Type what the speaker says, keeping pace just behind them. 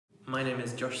My name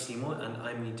is Josh Seymour and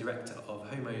I'm the director of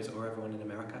Homos or Everyone in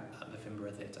America at the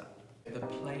Finborough Theatre. The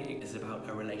play is about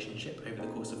a relationship over the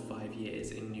course of 5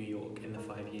 years in New York in the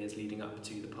 5 years leading up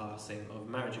to the passing of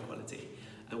marriage equality.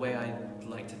 The way I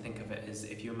like to think of it is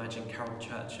if you imagine Carol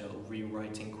Churchill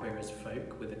rewriting Queer as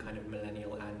Folk with a kind of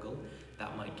millennial angle,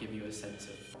 that might give you a sense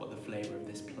of what the flavour of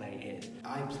this play is.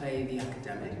 I play the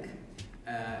academic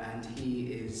and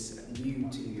he is new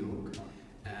to New York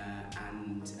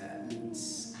and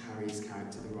meets Harry's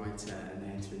character, the writer, and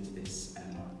they enter into this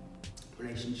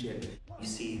relationship. You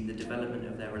see the development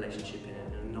of their relationship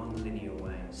in a non-linear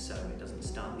way, so it doesn't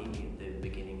start neatly at the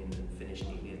beginning and then finish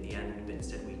neatly at the end, but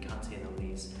instead we cut in on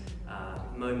these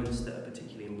moments that are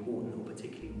particularly important or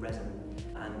particularly resonant,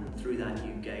 and through that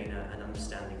you gain an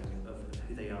understanding of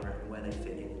who they are and where they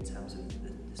fit in terms of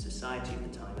the society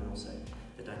of the time and also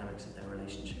the dynamics of their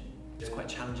relationship. It's quite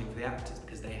challenging for the actors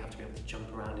because they have to be able to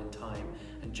jump around in time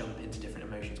and jump into different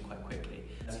emotions quite quickly.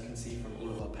 As you can see from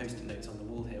all of our post-it notes on the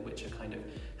wall here, which are kind of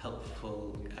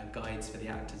helpful guides for the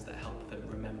actors that help them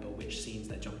remember which scenes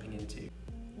they're jumping into.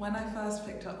 When I first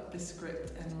picked up this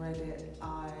script and read it,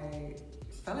 I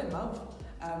fell in love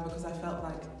because I felt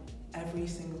like every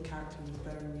single character was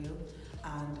very real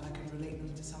and I could relate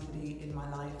them to somebody in my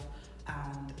life,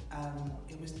 and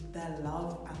it was their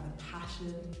love and the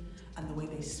passion and the way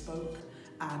they spoke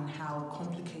and how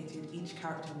complicated each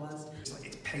character was.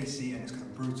 It's pacey and it's kind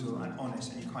of brutal and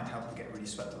honest, and you can't help but get really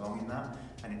swept along in that,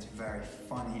 and it's very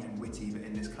funny and witty but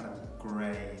in this kind of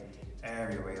grey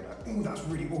area where you're like, oh, that's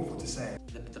really awful to say.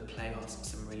 The play asks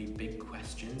some really big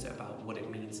questions about what it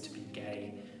means to be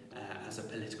gay as a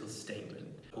political statement.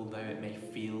 Although it may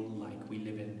feel like we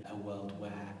live in a world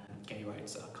where gay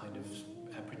rights are kind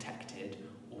of protected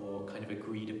or kind of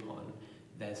agreed upon,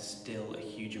 there's still a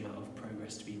huge amount of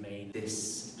progress to be made.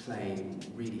 This play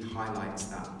really highlights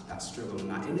that struggle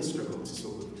and that inner struggle to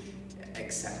sort of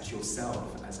accept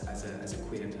yourself as a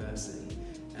queer person.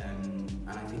 And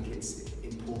I think it's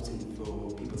important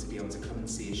for people to be able to come and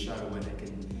see a show where they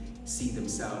can see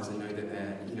themselves and know that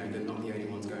they're not the only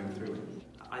ones going through it.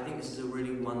 I think this is a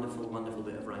really wonderful, wonderful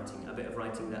bit of writing, a bit of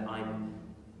writing that I'm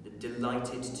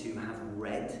delighted to have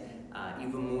read,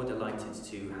 even more delighted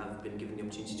to have been given the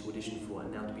opportunity to audition for,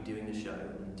 and now to be doing the show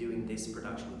and doing this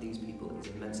production with these people is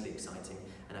immensely exciting,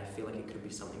 and I feel like it could be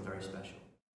something very special.